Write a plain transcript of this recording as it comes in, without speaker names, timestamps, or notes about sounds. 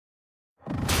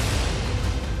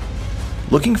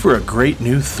Looking for a great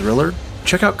new thriller?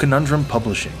 Check out Conundrum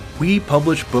Publishing. We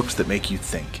publish books that make you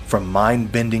think, from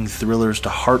mind-bending thrillers to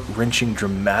heart-wrenching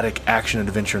dramatic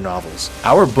action-adventure novels.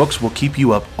 Our books will keep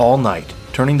you up all night,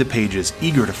 turning the pages,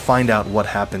 eager to find out what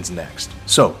happens next.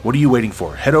 So, what are you waiting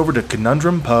for? Head over to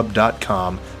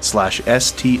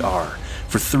conundrumpub.com/STR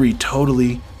for 3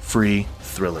 totally free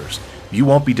thrillers. You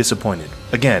won't be disappointed.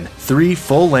 Again, 3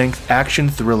 full-length action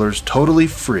thrillers totally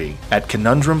free at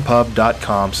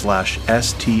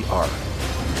conundrumpub.com/STR.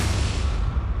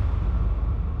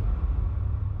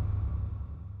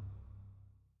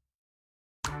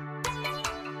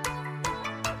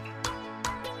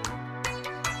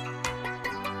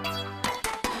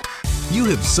 You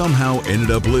have somehow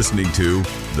ended up listening to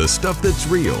The Stuff That's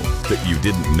Real That You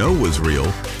Didn't Know Was Real,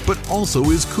 but also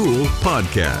is cool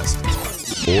podcast.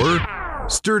 Or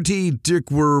Sturdy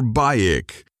Dickwur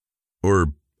Bayik.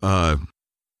 Or,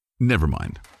 never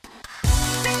mind.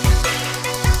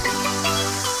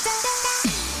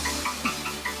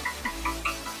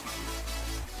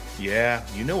 Yeah,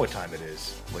 you know what time it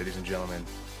is, ladies and gentlemen.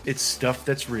 It's Stuff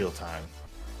That's Real time.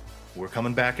 We're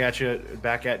coming back at you,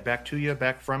 back to you,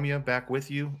 back from you, back with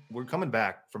you. We're coming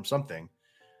back from something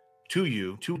to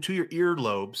you, to your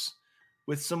earlobes,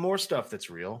 with some more stuff that's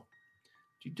real.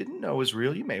 You didn't know it was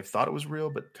real. You may have thought it was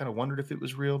real, but kind of wondered if it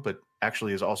was real, but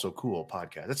actually is also cool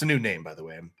podcast. That's a new name, by the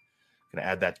way. I'm going to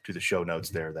add that to the show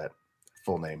notes there, that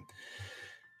full name.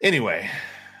 Anyway,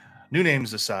 new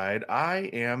names aside, I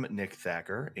am Nick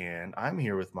Thacker, and I'm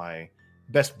here with my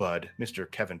best bud, Mr.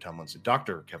 Kevin Tumlinson,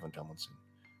 Dr. Kevin Tumlinson,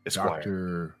 Esquire.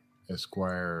 Dr.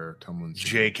 Esquire Tumlinson.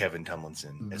 J. Kevin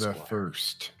Tumlinson, Esquire.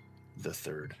 The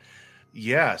third.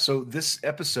 Yeah, so this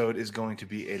episode is going to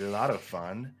be a lot of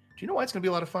fun. Do you know why it's going to be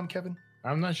a lot of fun, Kevin?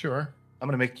 I'm not sure. I'm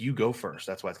going to make you go first.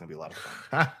 That's why it's going to be a lot of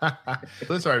fun.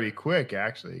 Let's already be quick,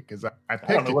 actually, because I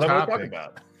picked I don't know what a topic. I'm talking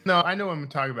about. No, I know what I'm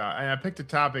talking about. And I picked a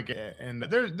topic, and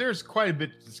there's quite a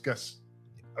bit to discuss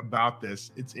about this.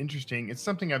 It's interesting. It's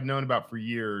something I've known about for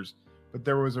years, but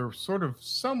there was a sort of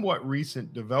somewhat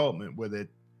recent development with it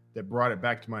that brought it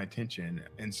back to my attention,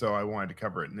 and so I wanted to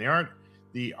cover it. And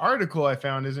the article I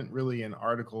found isn't really an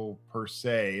article per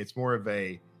se. It's more of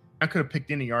I could have picked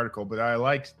any article, but I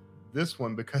liked this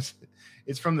one because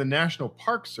it's from the National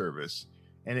Park Service,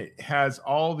 and it has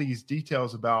all these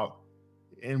details about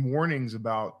and warnings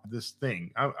about this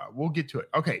thing. We'll get to it.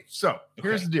 Okay, so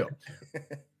here's the deal.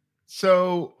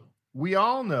 So we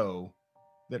all know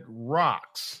that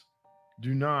rocks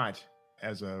do not,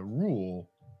 as a rule,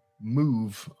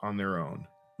 move on their own.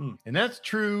 And that's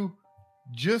true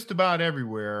just about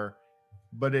everywhere,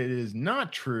 but it is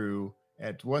not true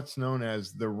at what's known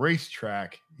as the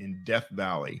racetrack in Death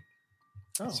Valley.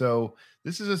 Oh. So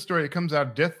this is a story that comes out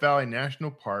of Death Valley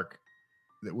National Park,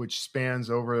 which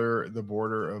spans over the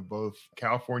border of both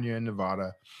California and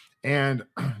Nevada. And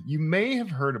you may have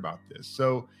heard about this.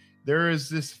 So there is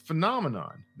this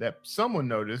phenomenon that someone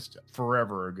noticed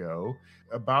forever ago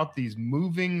about these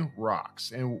moving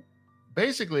rocks. And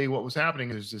basically what was happening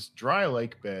is this dry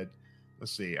lake bed.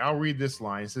 Let's see, I'll read this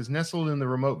line. It says, nestled in the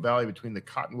remote valley between the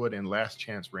Cottonwood and Last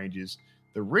Chance ranges,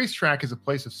 the racetrack is a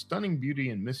place of stunning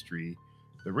beauty and mystery.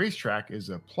 The racetrack is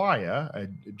a playa, a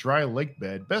dry lake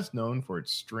bed, best known for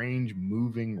its strange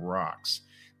moving rocks.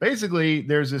 Basically,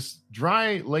 there's this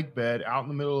dry lake bed out in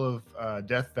the middle of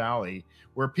Death Valley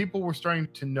where people were starting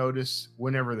to notice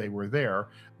whenever they were there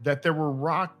that there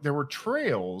were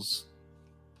trails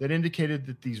that indicated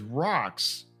that these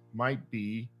rocks might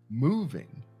be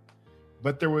moving.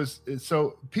 But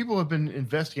so people have been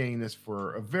investigating this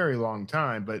for a very long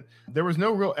time, but there was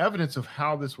no real evidence of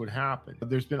how this would happen.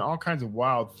 There's been all kinds of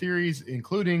wild theories,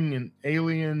 including an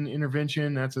alien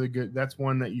intervention. That's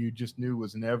one that you just knew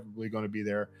was inevitably going to be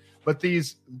there. But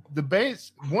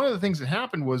one of the things that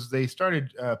happened was they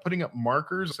started putting up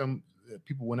markers. Some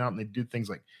people went out and they did things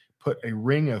like put a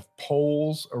ring of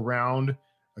poles around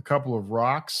a couple of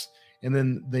rocks. And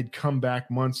then they'd come back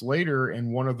months later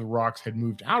and one of the rocks had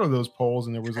moved out of those poles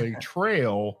and there was a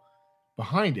trail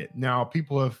behind it. Now,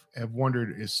 people have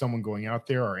wondered, is someone going out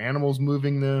there? Are animals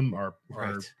moving them? Are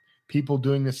people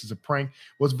doing this as a prank?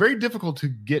 Well, it's very difficult to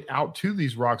get out to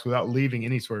these rocks without leaving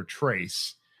any sort of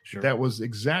trace. Sure. That was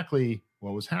exactly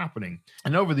what was happening.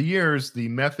 And over the years, the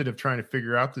method of trying to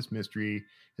figure out this mystery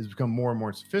has become more and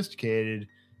more sophisticated,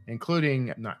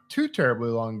 including not too terribly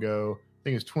long ago, I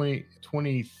think it's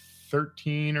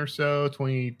 2013 or so,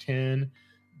 2010,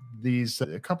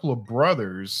 a couple of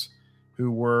brothers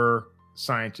who were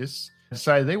scientists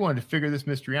decided they wanted to figure this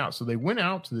mystery out. So they went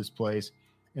out to this place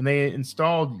and they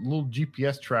installed little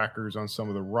GPS trackers on some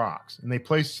of the rocks, and they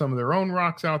placed some of their own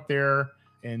rocks out there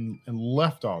and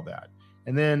left all that.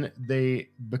 And then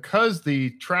because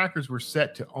the trackers were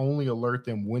set to only alert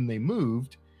them when they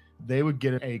moved, they would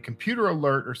get a computer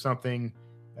alert or something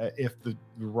if the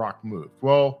rock moved.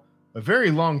 Well, a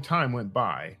very long time went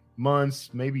by,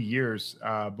 months, maybe years,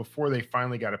 before they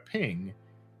finally got a ping.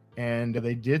 And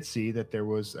they did see that there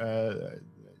was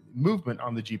movement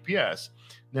on the GPS.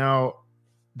 Now,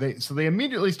 they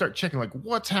immediately start checking, like,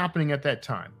 what's happening at that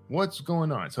time? What's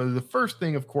going on? So the first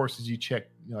thing, of course, is you check,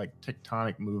 like,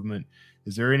 tectonic movement.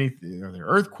 Is there anything? Are there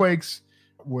earthquakes?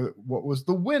 What was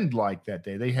the wind like that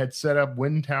day? They had set up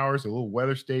wind towers, a little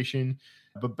weather station,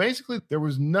 but basically there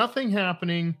was nothing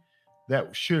happening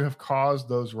that should have caused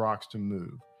those rocks to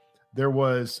move. There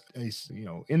was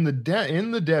in the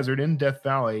desert, in Death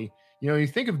Valley, you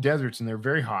think of deserts and they're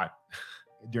very hot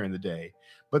during the day,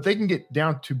 but they can get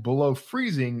down to below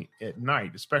freezing at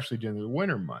night, especially during the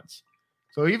winter months.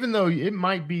 So even though it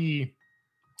might be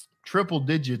triple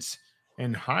digits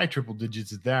and high triple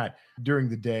digits at that during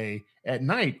the day, at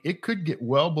night it could get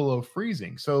well below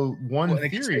freezing. So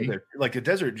theory, like a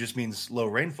desert just means low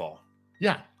rainfall.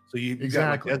 Yeah. So you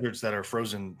exactly got like deserts that are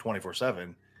frozen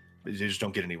 24/7, but you just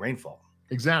don't get any rainfall.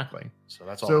 Exactly. So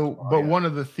that's all. So, but one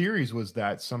of the theories was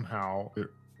that somehow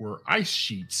there were ice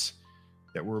sheets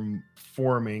that were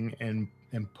forming and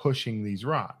pushing these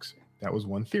rocks. That was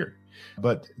one theory.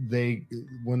 But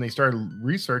when they started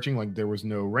researching, like, there was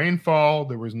no rainfall,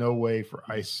 there was no way for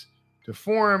ice to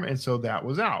form, and so that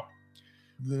was out.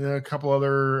 Then a couple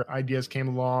other ideas came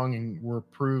along and were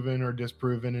proven or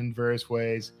disproven in various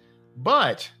ways.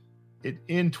 But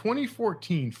in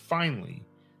 2014, finally,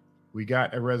 we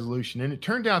got a resolution, and it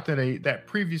turned out that that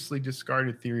previously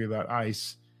discarded theory about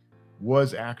ice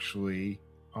was actually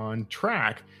on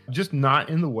track, just not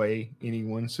in the way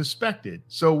anyone suspected.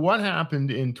 So what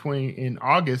happened in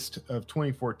August of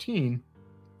 2014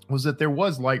 was that there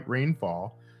was light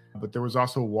rainfall, but there was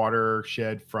also water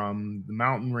shed from the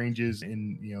mountain ranges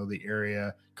in the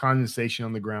area, condensation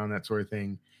on the ground, that sort of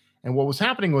thing. And what was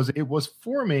happening was it was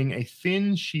forming a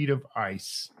thin sheet of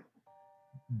ice,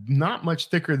 not much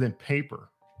thicker than paper.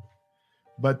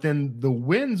 But then the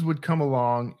winds would come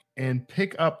along and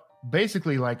pick up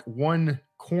basically like one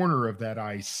corner of that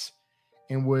ice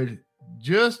and would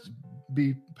just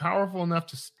be powerful enough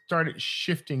to start it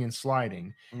shifting and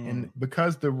sliding. And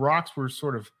because the rocks were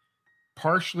sort of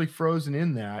partially frozen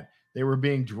in that, they were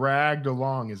being dragged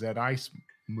along as that ice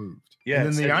moved. Yeah,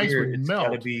 and then the ice would it's melt.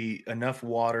 Got to be enough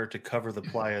water to cover the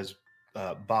playa's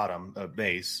bottom,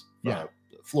 base,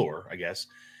 floor, I guess,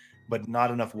 but not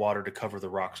enough water to cover the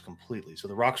rocks completely. So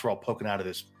the rocks were all poking out of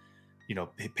this,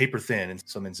 paper thin, in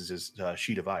some instances,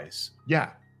 sheet of ice.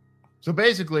 Yeah. So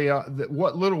basically,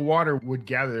 what little water would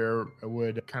gather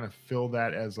would kind of fill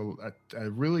that as a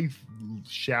really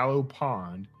shallow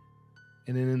pond.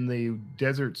 And then in the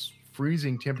desert's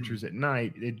freezing temperatures at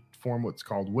night, it formed what's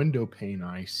called window pane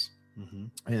ice.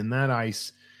 Mm-hmm. And that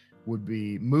ice would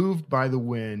be moved by the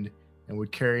wind and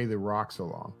would carry the rocks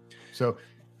along. So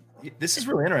this is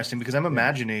really interesting because I'm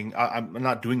imagining, I'm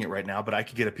not doing it right now, but I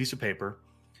could get a piece of paper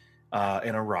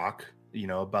and a rock,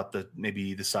 about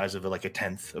maybe the size of like a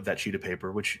tenth of that sheet of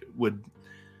paper, which would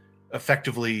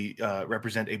effectively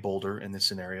represent a boulder in this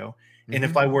scenario. Mm-hmm. And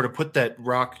if I were to put that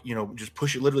rock,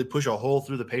 just literally push a hole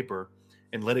through the paper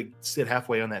and let it sit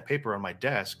halfway on that paper on my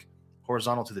desk,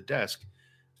 horizontal to the desk,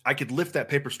 I could lift that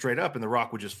paper straight up and the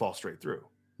rock would just fall straight through.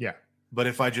 Yeah. But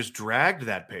if I just dragged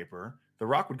that paper, the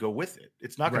rock would go with it.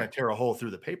 It's not going to tear a hole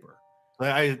through the paper.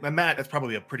 I'm Matt, that's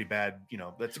probably a pretty bad,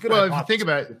 that's a good. Well, if you think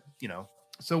about it,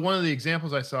 so one of the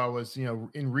examples I saw was,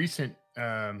 in recent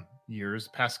years,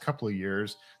 past couple of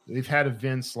years, they've had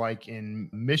events like in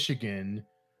Michigan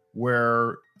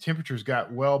where temperatures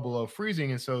got well below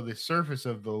freezing. And so the surface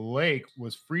of the lake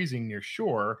was freezing near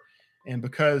shore. And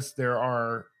because there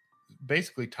are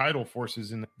basically tidal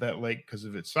forces in that lake because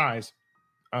of its size,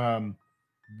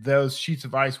 those sheets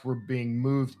of ice were being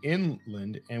moved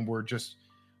inland and were just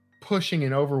pushing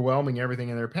and overwhelming everything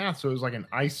in their path. So it was like an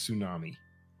ice tsunami.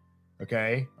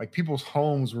 Okay. Like people's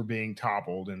homes were being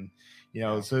toppled and,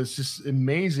 so it's just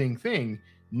amazing thing.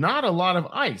 Not a lot of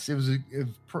ice. It was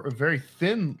a very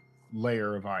thin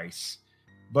layer of ice,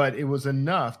 but it was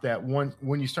enough that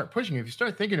when you start pushing, if you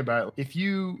start thinking about it, if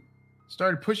you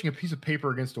started pushing a piece of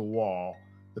paper against a wall,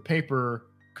 the paper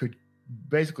could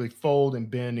basically fold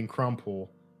and bend and crumple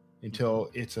until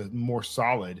it's a more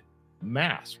solid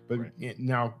mass. But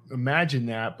now imagine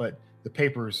that, but the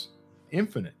paper's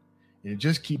infinite and it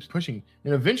just keeps pushing.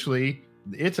 And eventually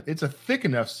it's a thick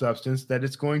enough substance that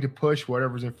it's going to push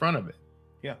whatever's in front of it.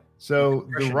 Yeah. So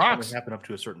the rocks happen up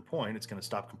to a certain point, it's going to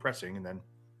stop compressing and then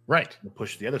right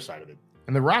push the other side of it.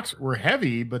 And the rocks were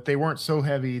heavy, but they weren't so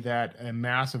heavy that a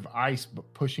mass of ice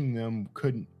pushing them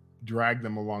couldn't drag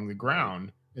them along the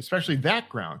ground, especially that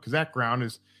ground, because that ground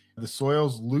is the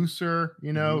soil's looser,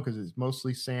 because it's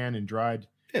mostly sand and dried.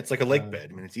 Yeah, it's like a lake bed.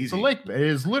 I mean, it's easy. It's a lake bed. It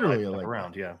is literally a lake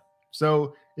around, bed. yeah.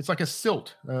 So it's like a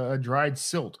silt, a dried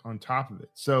silt on top of it.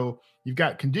 So you've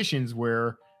got conditions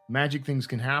where magic things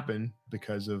can happen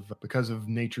because of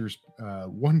nature's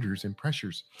wonders and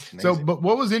pressures. So, but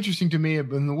what was interesting to me,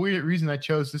 and the reason I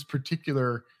chose this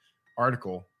particular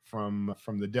article from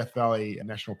the Death Valley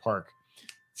National Park.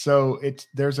 So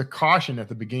there's a caution at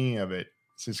the beginning of it.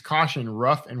 It says caution,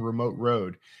 rough and remote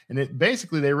road. And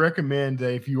they recommend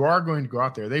that if you are going to go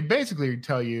out there, they basically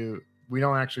tell you, we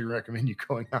don't actually recommend you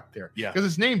going out there. Yeah. Because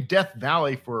it's named Death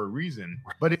Valley for a reason.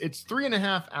 But it's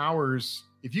 3.5 hours.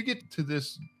 If you get to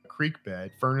this creek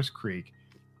bed, Furnace Creek,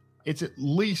 it's at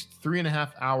least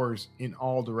 3.5 hours in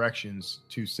all directions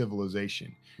to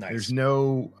civilization. Nice. There's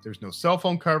no cell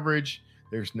phone coverage.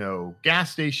 There's no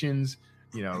gas stations.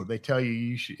 They tell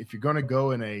you should, if you're going to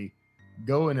go in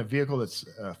a vehicle that's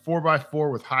 4x4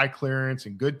 with high clearance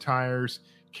and good tires,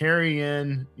 carry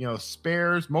in,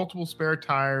 spares, multiple spare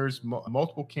tires,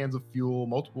 multiple cans of fuel,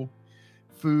 multiple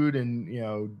food and,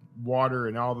 water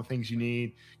and all the things you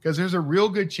need. Because there's a real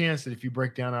good chance that if you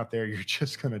break down out there, you're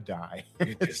just going to die.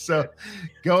 So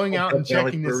going out and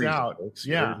checking this out. Folks.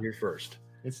 Yeah. Here first.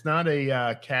 It's not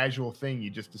a casual thing you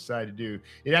just decide to do.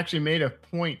 It actually made a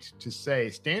point to say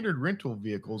standard rental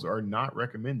vehicles are not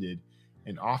recommended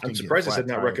and often I'm surprised it said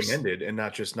not tires. recommended and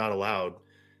not just not allowed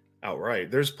outright.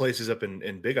 There's places up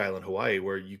in Big Island, Hawaii,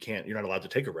 where you're not allowed to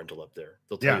take a rental up there.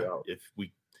 They'll tell you, if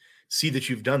we see that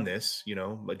you've done this,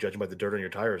 judging by the dirt on your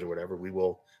tires or whatever, we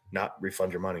will not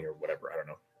refund your money or whatever. I don't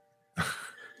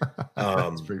know.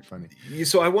 That's pretty funny.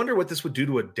 So I wonder what this would do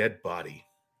to a dead body.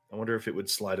 I wonder if it would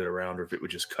slide it around or if it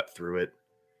would just cut through it.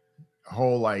 A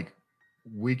whole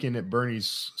Weekend at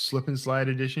Bernie's slip and slide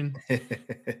edition.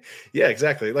 Yeah,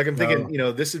 exactly. Like I'm thinking,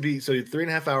 this would be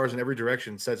 3.5 hours in every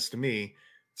direction says to me,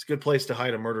 it's a good place to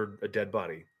hide a dead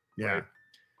body. Yeah. Right?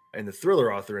 And the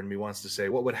thriller author in me wants to say,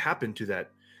 what would happen to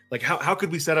that? Like, how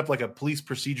could we set up like a police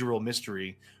procedural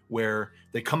mystery where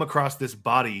they come across this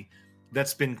body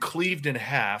that's been cleaved in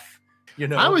half?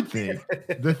 I would think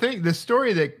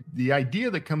the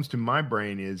idea that comes to my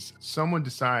brain is someone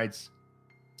decides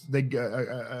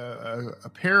a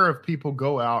pair of people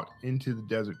go out into the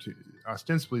desert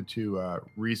ostensibly to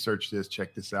research this,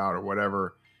 check this out or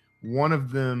whatever. One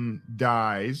of them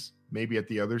dies, maybe at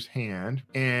the other's hand,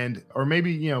 or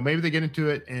maybe they get into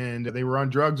it and they were on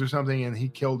drugs or something and he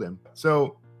killed him.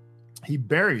 So he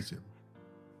buries him,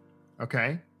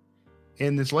 okay,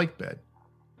 in this lake bed.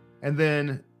 And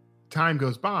then time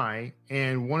goes by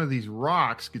and one of these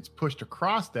rocks gets pushed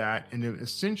across that and it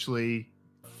essentially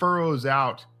furrows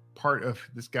out part of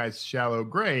this guy's shallow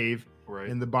grave, right?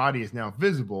 And the body is now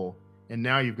visible, and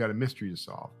now you've got a mystery to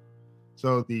solve.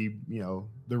 So the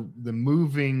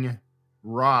moving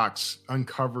rocks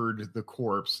uncovered the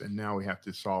corpse, and now we have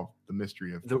to solve the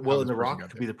mystery of the rock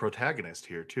could be the protagonist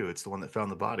here too. It's the one that found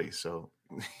the body, so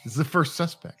it's the first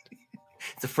suspect.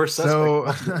 It's the first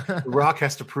suspect. So, the Rock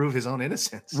has to prove his own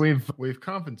innocence. We've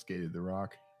confiscated the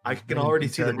Rock. I can already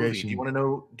see the movie. Do you want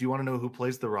to know who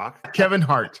plays the Rock? Kevin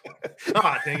Hart.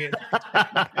 Dang it.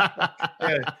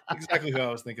 Yeah, exactly who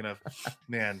I was thinking of.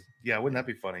 Man, yeah, wouldn't that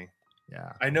be funny?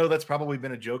 Yeah. I know that's probably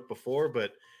been a joke before,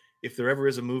 but if there ever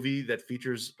is a movie that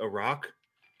features a Rock,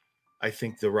 I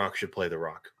think the Rock should play the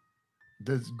Rock.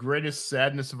 The greatest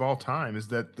sadness of all time is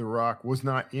that the Rock was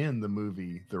not in the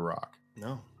movie The Rock.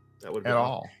 No, that would be at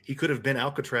all. He could have been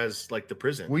Alcatraz, like the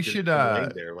prison. We should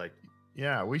there, like.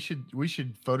 Yeah, we should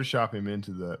Photoshop him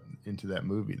into that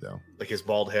movie though. Like his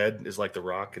bald head is like the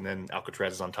Rock, and then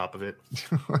Alcatraz is on top of it.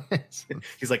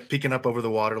 He's like peeking up over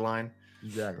the waterline.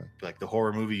 Exactly. Like the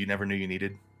horror movie you never knew you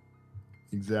needed.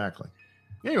 Exactly.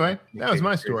 Anyway, that was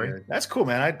my story. That's cool,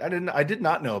 man. I did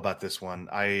not know about this one.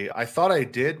 I thought I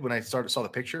did when I saw the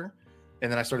picture,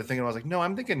 and then I started thinking, I was like, no, I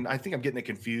think I'm getting it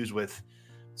confused with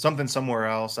something somewhere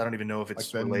else. I don't even know if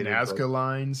it's like the related. Nazca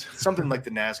lines. Something like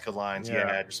the Nazca lines,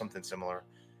 yeah, or something similar.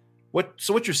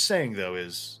 So what you're saying though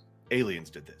is aliens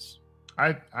did this.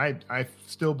 I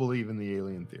still believe in the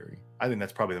alien theory. I think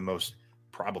that's probably the most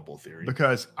probable theory.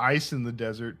 Because ice in the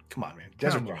desert. Come on, man.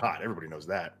 Deserts are hot. Everybody knows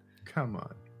that. Come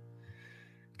on.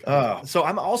 So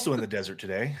I'm also in the desert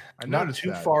today. Not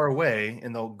too far away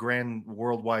in the grand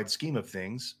worldwide scheme of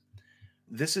things.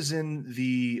 This is in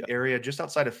the area just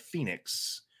outside of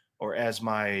Phoenix, or as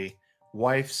my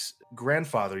wife's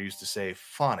grandfather used to say,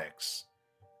 Phonics.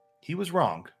 He was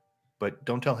wrong, but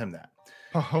don't tell him that.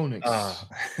 Pahonix.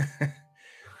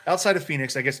 Outside of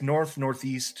Phoenix, I guess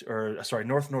northwest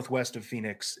of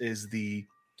Phoenix is the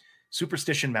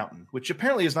Superstition Mountain, which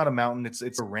apparently is not a mountain.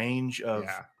 It's a range of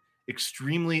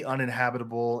extremely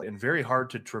uninhabitable and very hard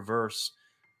to traverse.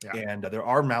 Yeah. And there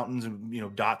are mountains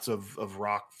and dots of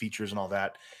rock features and all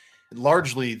that.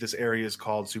 Largely, this area is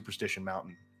called Superstition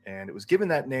Mountain, and it was given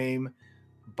that name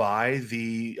by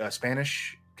the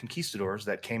Spanish conquistadors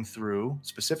that came through,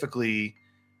 specifically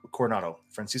Coronado,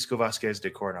 Francisco Vasquez de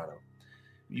Coronado.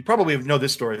 You probably know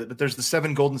this story, that there's the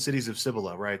 7 golden cities of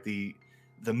Cibola, right? The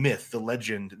myth, the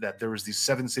legend that there was these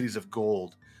 7 cities of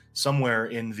gold somewhere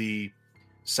in the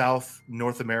South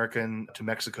North American to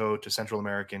Mexico to Central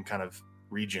American kind of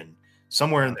region,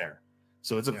 somewhere in there.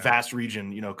 So it's a vast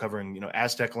region, covering,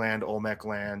 Aztec land, Olmec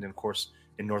land, and of course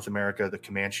in North America, the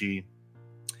Comanche,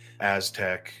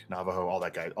 Aztec, Navajo,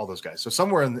 all those guys. So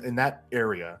somewhere in that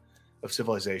area of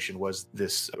civilization was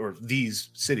these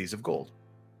cities of gold.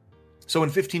 So in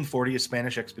 1540, a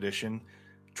Spanish expedition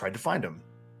tried to find them.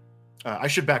 I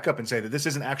should back up and say that this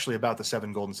isn't actually about the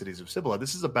 7 golden cities of Cibola.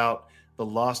 This is about the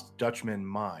Lost Dutchman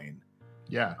mine.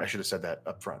 Yeah, I should have said that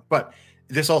up front. But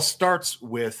this all starts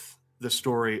with the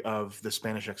story of the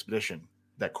Spanish expedition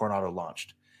that Coronado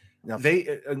launched. Now,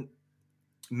 they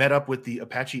met up with the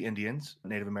Apache Indians,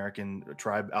 Native American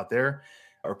tribe out there,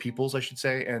 or peoples, I should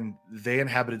say, and they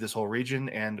inhabited this whole region.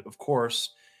 And of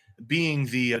course, being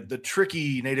the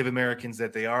tricky Native Americans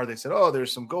that they are, they said, "Oh,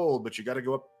 there's some gold, but you got to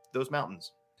go up those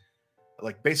mountains.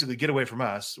 Like, basically, get away from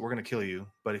us. We're going to kill you.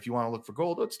 But if you want to look for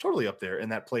gold, it's totally up there in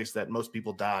that place that most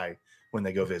people die when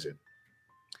they go visit."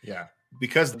 Yeah.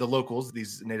 Because the locals,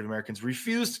 these Native Americans,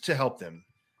 refused to help them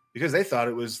because they thought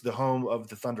it was the home of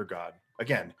the thunder god.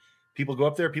 Again, people go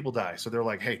up there, people die. So they're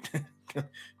like, "Hey,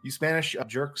 you Spanish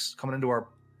jerks coming into our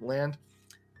land,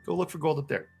 go look for gold up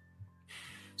there."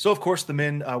 So, of course, the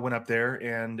men went up there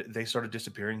and they started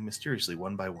disappearing mysteriously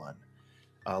one by one.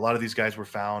 A lot of these guys were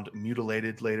found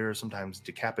mutilated later, sometimes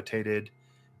decapitated.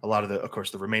 A lot of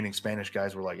the remaining Spanish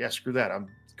guys were like, "Yeah, screw that.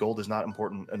 Gold is not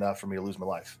important enough for me to lose my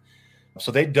life." So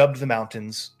they dubbed the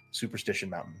mountains Superstition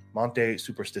Mountain. Monte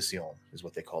Superstición is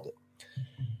what they called it.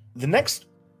 The next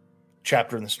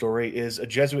chapter in the story is a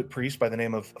Jesuit priest by the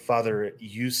name of Father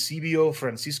Eusebio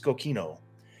Francisco Kino.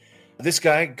 This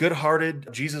guy, good-hearted,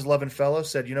 Jesus-loving fellow,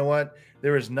 said, "You know what?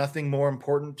 There is nothing more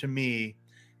important to me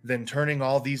than turning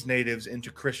all these natives into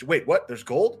Christian." Wait, what? There's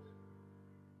gold?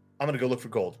 I'm going to go look for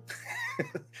gold.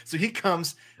 So he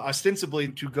comes ostensibly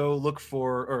to go look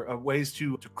for ways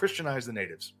to Christianize the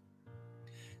natives.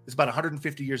 It's about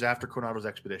 150 years after Coronado's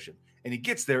expedition. And he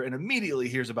gets there and immediately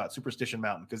hears about Superstition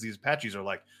Mountain because these Apaches are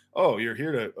like, "Oh, you're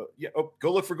here to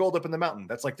go look for gold up in the mountain."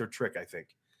 That's like their trick, I think.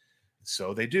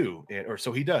 So they do, or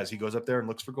so he does. He goes up there and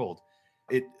looks for gold.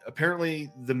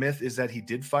 Apparently, the myth is that he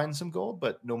did find some gold,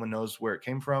 but no one knows where it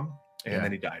came from, and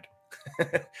then he died.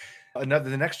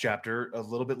 The next chapter, a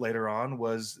little bit later on,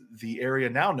 was the area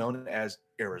now known as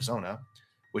Arizona,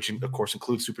 which of course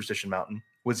includes Superstition Mountain.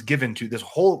 This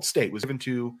whole state was given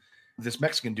to this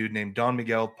Mexican dude named Don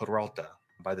Miguel Peralta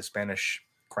by the Spanish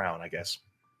crown, I guess.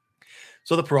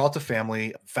 So the Peralta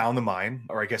family found the mine,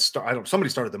 or I guess somebody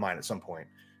started the mine at some point.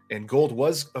 And gold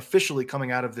was officially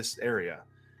coming out of this area.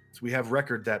 So we have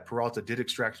record that Peralta did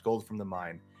extract gold from the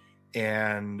mine.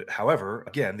 And however,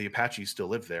 again, the Apaches still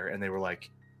lived there. And they were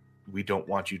like, "We don't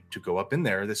want you to go up in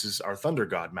there. This is our thunder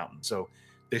god mountain." So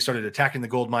they started attacking the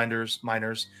gold miners.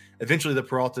 Eventually, the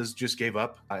Peraltas just gave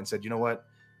up and said, "You know what?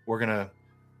 We're gonna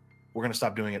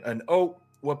stop doing it." And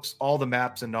whoops, all the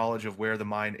maps and knowledge of where the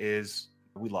mine is,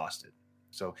 we lost it.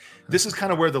 So this is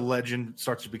kind of where the legend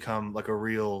starts to become like a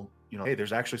real, hey,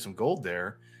 there's actually some gold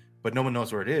there, but no one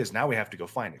knows where it is. Now we have to go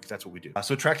find it because that's what we do.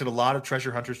 So it attracted a lot of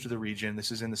treasure hunters to the region.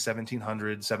 This is in the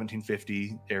 1700s,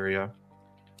 1750 area.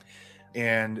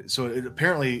 And so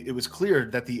apparently it was clear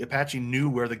that the Apache knew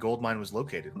where the gold mine was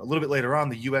located. A little bit later on,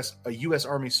 a U.S.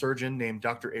 Army surgeon named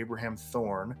Dr. Abraham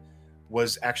Thorne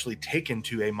was actually taken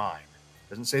to a mine.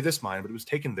 Doesn't say this mine, but it was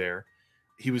taken there.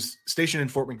 He was stationed in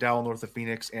Fort McDowell, north of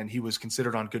Phoenix, and he was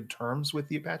considered on good terms with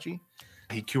the Apache.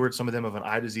 He cured some of them of an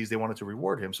eye disease. They wanted to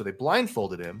reward him, so they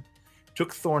blindfolded him,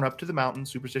 took Thorne up to the mountain,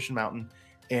 Superstition Mountain,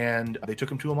 and they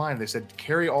took him to a mine. They said,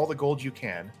 "Carry all the gold you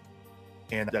can,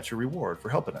 and that's your reward for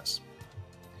helping us."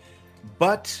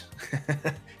 But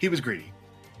he was greedy.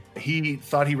 He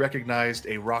thought he recognized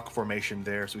a rock formation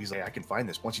there, so he's like, "I can find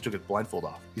this." Once he took his blindfold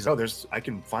off, he's like, I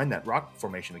can find that rock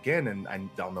formation again, and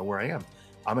I'll know where I am.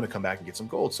 I'm going to come back and get some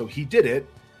gold. So he did it,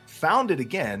 found it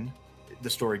again, the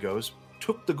story goes,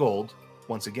 took the gold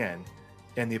once again,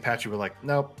 and the Apache were like,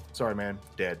 "Nope, sorry, man,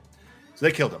 dead." So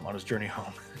they killed him on his journey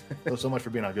home. So much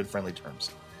for being on good, friendly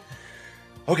terms.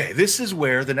 Okay, this is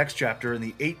where the next chapter in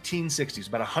the 1860s,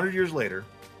 about 100 years later,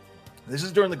 this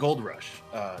is during the gold rush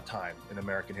time in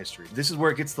American history. This is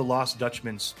where it gets the Lost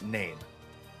Dutchman's name.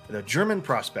 The German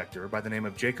prospector by the name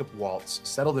of Jacob Waltz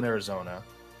settled in Arizona,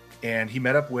 and he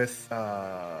met up with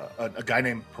a guy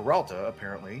named Peralta,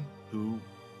 apparently, who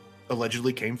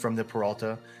allegedly came from the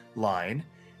Peralta line,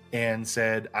 and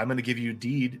said, I'm going to give you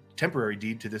temporary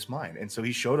deed to this mine. And so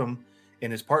he showed him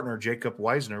and his partner, Jacob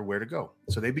Weisner, where to go.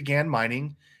 So they began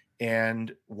mining,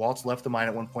 and Waltz left the mine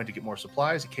at one point to get more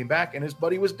supplies. He came back, and his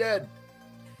buddy was dead.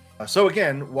 So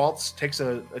again, Waltz takes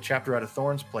a chapter out of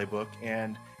Thorne's playbook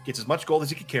and gets as much gold as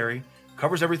he could carry,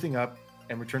 covers everything up,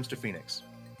 and returns to Phoenix.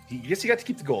 He got to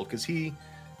keep the gold because he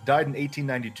died in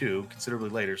 1892, considerably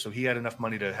later, so he had enough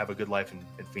money to have a good life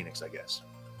in Phoenix, I guess.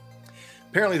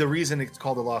 Apparently, the reason it's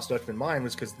called the Lost Dutchman Mine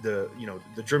was because the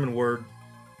German word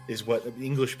is what the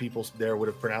English people there would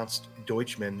have pronounced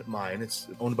Deutschman Mine. It's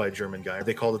owned by a German guy.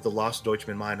 They called it the Lost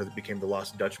Deutschman Mine, or it became the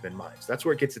Lost Dutchman Mine. So that's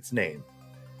where it gets its name.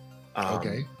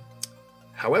 Okay.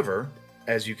 However,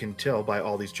 as you can tell by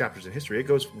all these chapters in history, it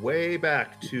goes way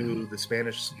back to the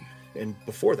Spanish and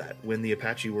before that, when the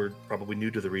Apache were probably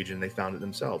new to the region, they found it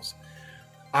themselves.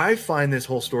 I find this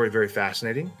whole story very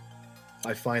fascinating.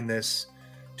 I find this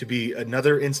to be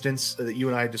another instance that you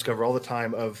and I discover all the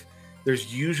time of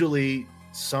there's usually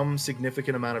some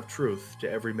significant amount of truth to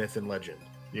every myth and legend.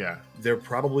 Yeah. There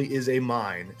probably is a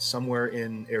mine somewhere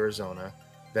in Arizona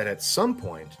that at some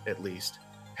point, at least,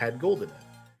 had gold in it.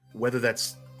 Whether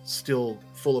that's still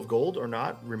full of gold or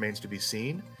not remains to be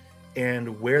seen.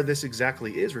 And where this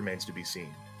exactly is remains to be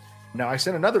seen. Now, I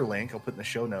sent another link I'll put in the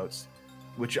show notes,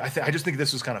 which I just think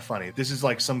this was kind of funny. This is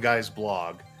like some guy's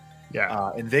blog.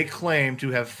 Yeah. And they claim to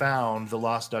have found the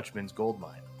Lost Dutchman's gold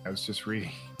mine. I was just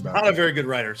reading. Not a very good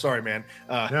writer. Sorry, man.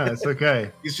 No, it's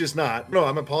okay. He's just not. No,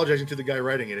 I'm apologizing to the guy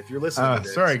writing it. If you're listening to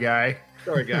this. Sorry, guy.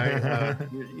 Sorry, guy.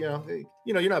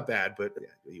 You're not bad, but yeah,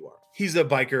 you are. He's a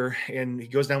biker, and he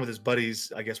goes down with his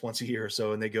buddies, I guess, once a year or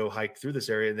so, and they go hike through this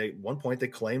area. And at one point, they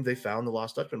claim they found the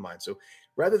Lost Dutchman mine. So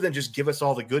rather than just give us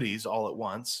all the goodies all at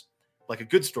once, like a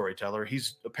good storyteller,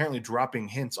 he's apparently dropping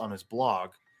hints on his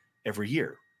blog every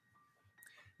year.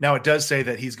 Now, it does say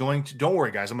that he's going to, don't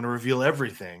worry, guys, I'm going to reveal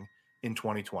everything in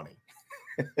 2020.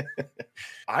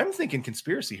 I'm thinking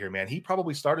conspiracy here, man. He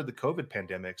probably started the COVID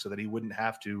pandemic so that he wouldn't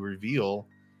have to reveal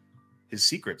his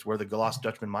secrets, where the Lost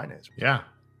Dutchman mine is. Yeah.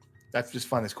 That's just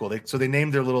fun. It's cool. They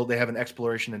named they have an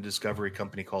exploration and discovery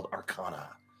company called Arcana.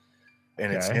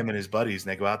 And It's him and his buddies.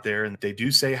 And they go out there, and they do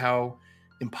say how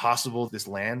impossible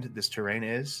this terrain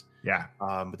is. Yeah.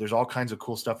 But there's all kinds of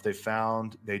cool stuff they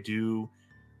found. They do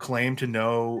claim to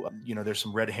know, there's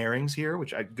some red herrings here,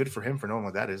 which good for him for knowing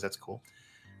what that is. That's cool.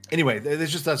 Anyway,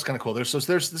 that's kind of cool. This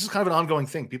is kind of an ongoing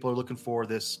thing. People are looking for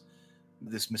this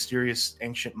mysterious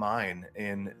ancient mine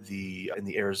in the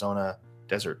Arizona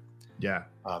desert. Yeah.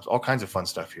 All kinds of fun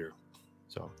stuff here.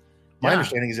 So my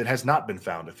understanding is it has not been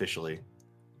found officially.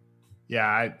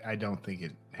 Yeah, I don't think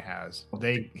it has.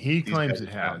 He claims it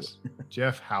has.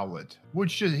 Jeff Howlett,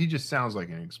 he just sounds like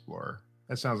an explorer.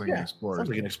 That sounds like an explorer. Sounds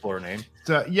like an explorer name.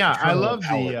 So I love the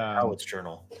Howlett's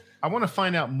journal. I want to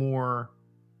find out more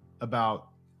about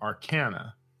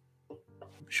Arcana.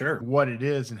 Sure. What it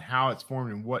is and how it's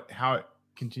formed and how it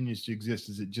continues to exist.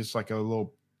 Is it just like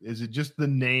is it just the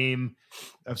name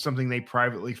of something they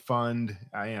privately fund?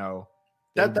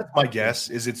 That's my guess.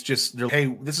 Is it's just,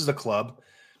 hey, this is a club.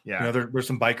 Yeah. There's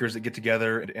some bikers that get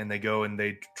together and they go and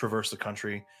they traverse the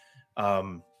country.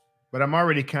 But I'm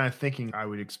already kind of thinking I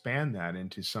would expand that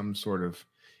into some sort of,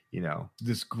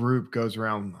 this group goes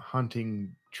around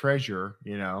hunting treasure,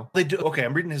 They do. Okay,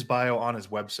 I'm reading his bio on his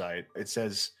website. It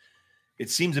says, it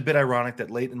seems a bit ironic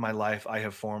that late in my life, I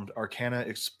have formed Arcana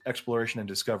Exploration and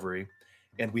Discovery,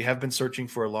 and we have been searching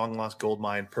for a long-lost gold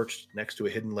mine perched next to a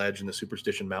hidden ledge in the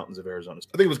Superstition Mountains of Arizona.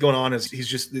 I think what's going on is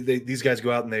these guys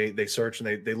go out and they search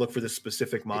and they look for this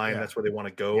specific mine. That's where they want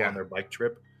to go on their bike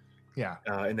trip. Yeah.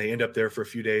 And they end up there for a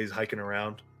few days hiking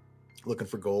around looking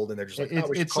for gold, and they're just like,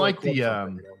 it's like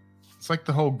it's like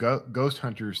the whole ghost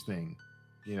hunters thing,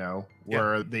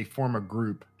 where they form a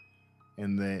group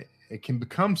and it can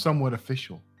become somewhat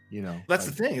official, That's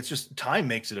the thing. It's just time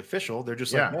makes it official. They're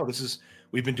just like, no,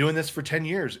 we've been doing this for 10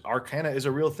 years. Arcana is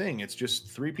a real thing. It's just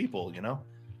 3 people,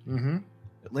 Mm-hmm.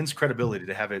 It lends credibility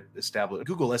to have it established.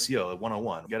 Google SEO at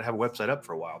 101. You got to have a website up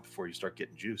for a while before you start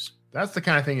getting juice. That's the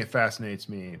kind of thing that fascinates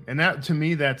me. And that, to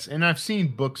me, and I've seen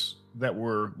books that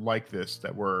were like this,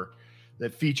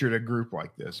 that featured a group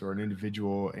like this or an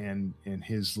individual and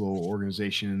his little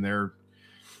organization, and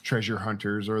treasure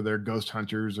hunters or they're ghost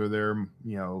hunters or they're,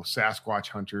 Sasquatch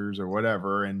hunters or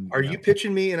whatever. And are you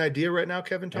pitching me an idea right now,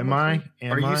 Kevin? Am I?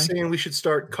 Are you saying we should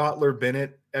start Kotler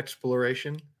Bennett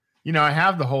exploration? I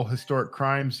have the whole historic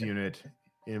crimes unit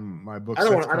in my book. I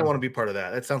don't want to be part of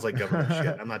that. That sounds like government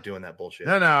shit. I'm not doing that bullshit.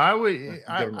 No, I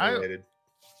would.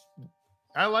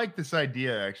 I like this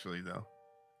idea actually, though.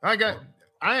 I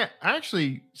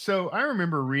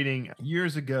remember reading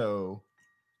years ago.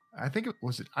 I think it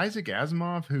was Isaac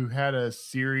Asimov who had a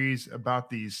series about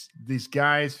these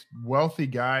guys, wealthy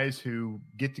guys who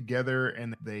get together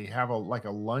and they have a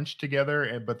lunch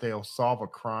together, but they'll solve a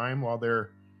crime while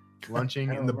they're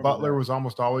lunching. And the butler was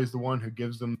almost always the one who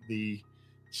gives them the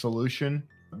solution.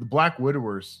 The Black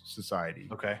Widowers Society.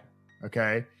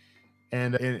 Okay.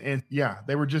 And yeah,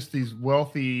 they were just these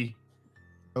wealthy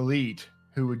elite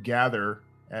who would gather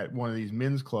at one of these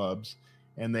men's clubs,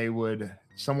 and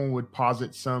someone would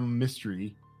posit some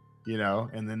mystery,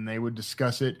 and then they would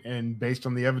discuss it, and based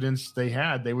on the evidence they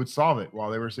had, they would solve it while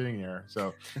they were sitting there.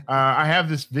 So I have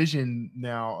this vision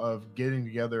now of getting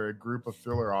together a group of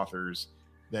thriller authors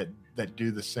that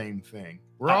do the same thing.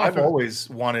 I've always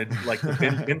wanted, like,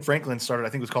 Ben Franklin started, I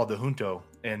think it was called the Junto,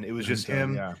 and it was just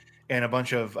him and a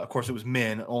bunch of course it was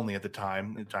men only at the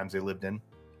times they lived in.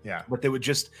 Yeah. But they would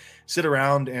just sit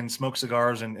around and smoke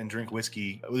cigars and drink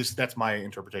whiskey. At least that's my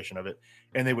interpretation of it.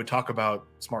 And they would talk about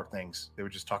smart things. They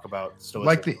would just talk about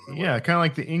stoicism. Kind of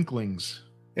like the Inklings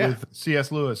with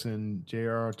C.S. Lewis and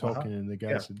J.R.R. Tolkien and the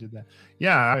guys that did that.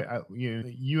 Yeah.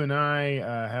 You and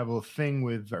I have a thing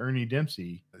with Ernie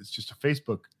Dempsey. It's just a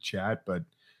Facebook chat, but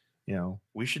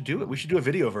we should do it. We should do a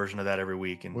video version of that every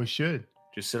week. And we should.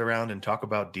 Just sit around and talk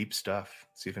about deep stuff.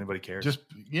 See if anybody cares. So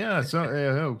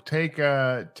take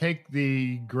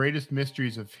the greatest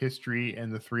mysteries of history,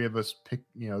 and the three of us pick.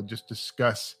 Just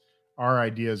discuss our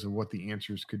ideas of what the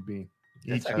answers could be.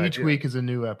 Each week is a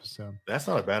new episode. That's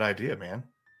not a bad idea, man.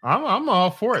 I'm all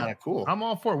for it. Kind of cool. I'm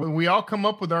all for it. We all come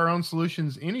up with our own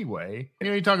solutions anyway.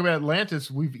 You talk about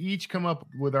Atlantis. We've each come up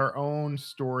with our own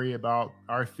story about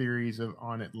our theories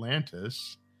on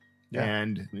Atlantis. Yeah.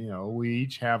 And we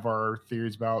each have our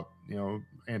theories about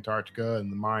Antarctica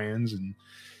and the Mayans, and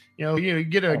you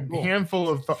get a handful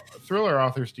of thriller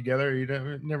authors together, you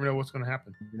never know what's going to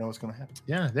happen.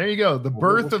 Yeah, there you go. The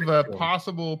birth of a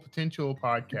possible potential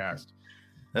podcast.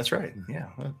 That's right. Yeah.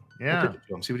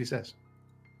 We'll see what he says.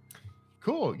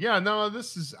 Cool. Yeah. No,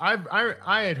 this is I've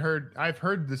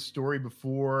heard this story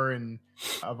before, and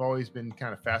I've always been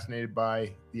kind of fascinated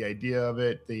by the idea of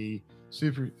it. The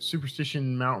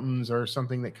superstition mountains are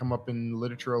something that come up in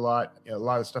literature a lot. A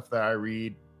lot of stuff that I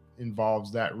read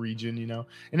involves that region,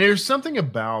 and there's something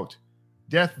about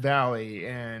Death Valley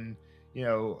and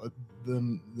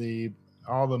the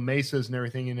all the mesas and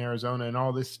everything in Arizona and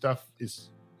all this stuff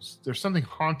there's something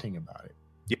haunting about it.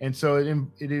 Yeah. And so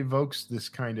it evokes this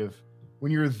kind of,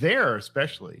 when you're there,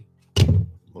 especially,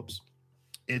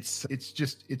 it's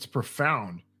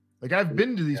profound. Like, I've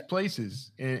been to these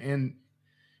places and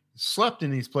slept in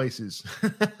these places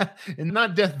and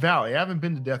not Death Valley. I haven't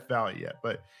been to Death Valley yet,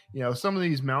 but some of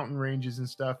these mountain ranges and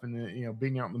stuff, and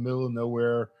being out in the middle of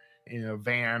nowhere in a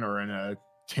van or in a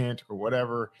tent or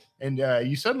whatever, and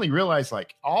you suddenly realize,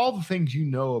 like, all the things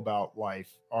about life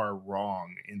are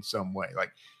wrong in some way,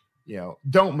 like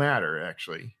don't matter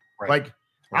actually. Right. Like,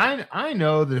 I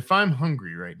know that if I'm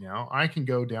hungry right now, I can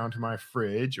go down to my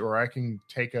fridge, or I can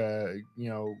take a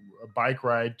bike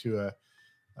ride to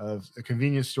a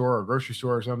convenience store or grocery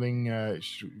store or something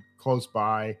close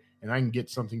by, and I can get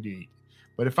something to eat.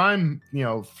 But if I'm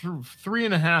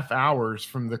 3.5 hours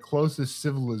from the closest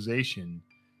civilization,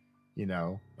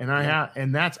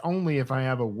 and that's only if I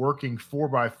have a working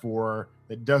 4x4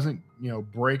 that doesn't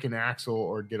break an axle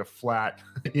or get a flat,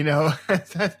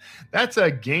 that's a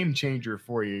game changer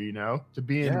for you, to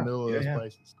be in the middle of those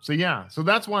places. So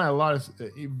that's why a lot of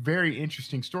very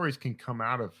interesting stories can come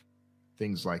out of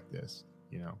things like this.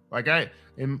 Like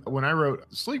when I wrote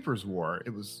Sleeper's War,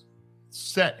 it was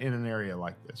set in an area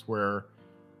like this where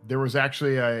there was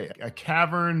actually a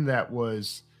cavern that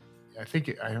was, I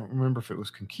don't remember if it was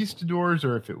conquistadors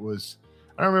or if it was,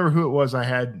 I don't remember who it was. I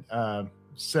had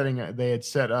they had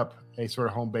set up a sort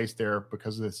of home base there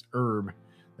because of this herb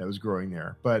that was growing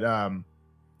there. But, I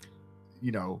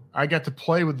got to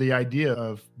play with the idea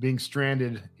of being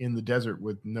stranded in the desert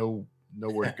with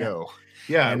nowhere to go.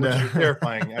 Which is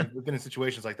terrifying. I've been in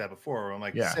situations like that before where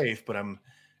I'm safe, but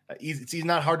it's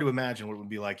not hard to imagine what it would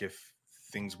be like if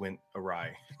things went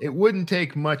awry. It wouldn't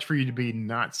take much for you to be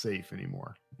not safe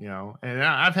anymore, and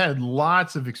I've had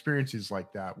lots of experiences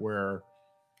like that where,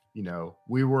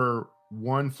 we were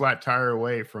one flat tire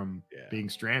away from being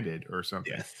stranded or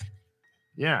something.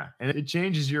 Yeah, and it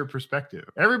changes your perspective.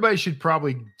 Everybody should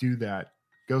probably do that.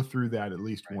 Go through that at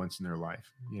least once in their life,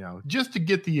 just to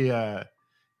get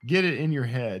get it in your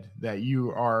head that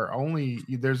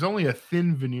there's only a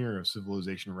thin veneer of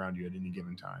civilization around you at any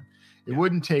given time. It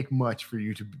wouldn't take much for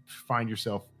you to find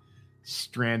yourself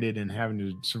stranded and having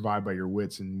to survive by your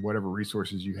wits and whatever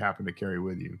resources you happen to carry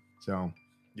with you. So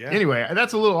anyway,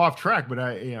 that's a little off track, but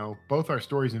both our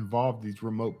stories involve these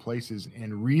remote places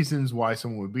and reasons why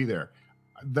someone would be there.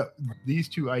 These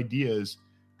two ideas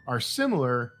are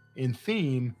similar in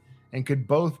theme and could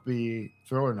both be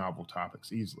thriller novel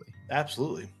topics easily.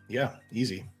 Absolutely. Yeah.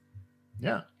 Easy.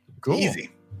 Yeah. Cool. Easy.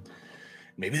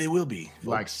 Maybe they will be. Folks.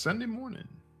 Like Sunday morning.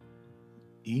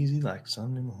 Easy like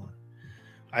Sunday morning.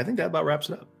 I think that about wraps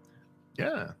it up.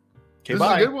 Yeah. Okay, this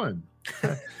bye. is a good one.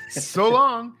 So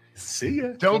long. See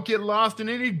ya. Don't get lost in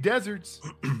any deserts.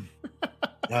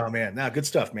 Oh, man. Nah, good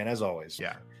stuff, man, as always.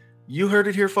 Yeah. You heard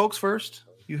it here, folks, first.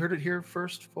 You heard it here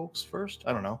first, folks, first.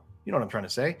 I don't know. You know what I'm trying to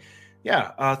say.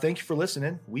 Yeah. Thank you for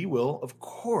listening. We will, of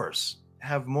course,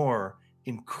 have more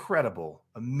incredible,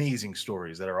 amazing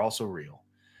stories that are also real.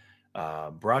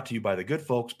 Brought to you by the good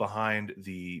folks behind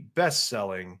the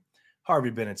best-selling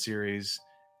Harvey Bennett series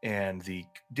and the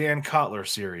Dan Kotler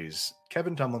series,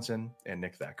 Kevin Tumlinson and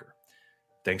Nick Thacker.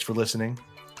 Thanks for listening.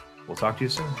 We'll talk to you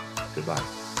soon. Goodbye.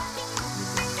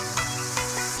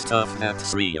 Stuff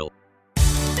That's Real.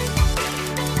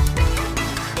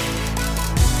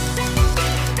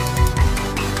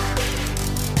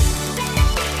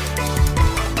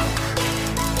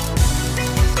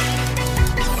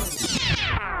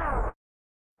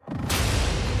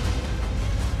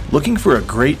 Looking for a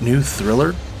great new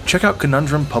thriller? Check out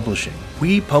Conundrum Publishing.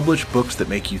 We publish books that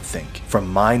make you think,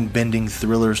 from mind-bending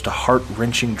thrillers to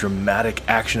heart-wrenching dramatic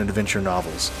action-adventure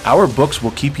novels. Our books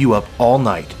will keep you up all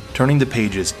night, turning the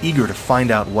pages, eager to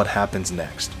find out what happens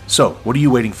next. So, what are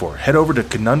you waiting for? Head over to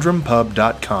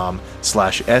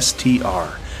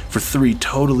conundrumpub.com/STR for 3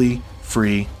 totally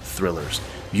free thrillers.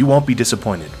 You won't be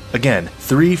disappointed. Again,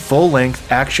 3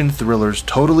 full-length action thrillers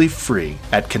totally free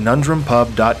at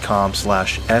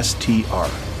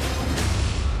conundrumpub.com/STR.